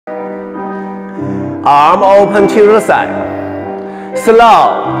Arm open to the side.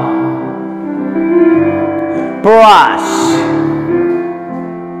 Slow. Brush.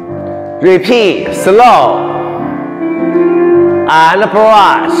 Repeat. Slow. And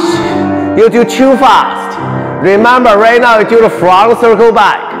brush. You do too fast. Remember, right now you do the front circle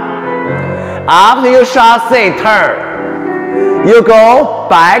back. After you chassé turn, you go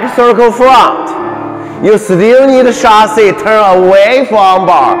back circle front. You still need chassé turn away from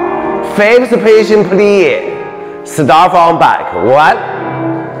bar. Fifth position plie. Start from back. 1.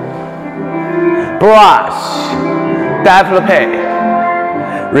 Brush. Développé.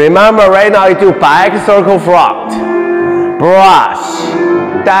 Remember, right now you do back circle front. Brush.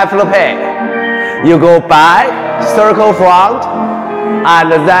 Développé. You go back, circle front,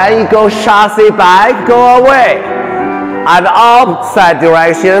 and then you go chassé back, go away. And opposite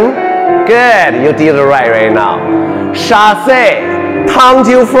direction. Good, you did it right now. Chassé, tongue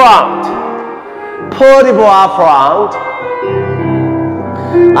to front. Pull the ball front.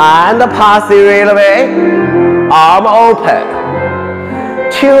 And pass it right away. Arm open.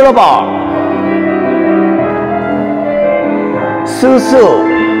 To the ball. Su-su.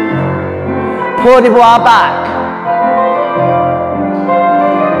 Pull the ball back.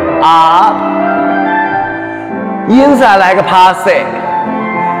 Up. Inside like passing.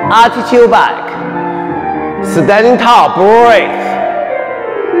 Attitude back. Standing tall, breathe.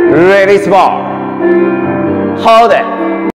 Release ball. Hold it.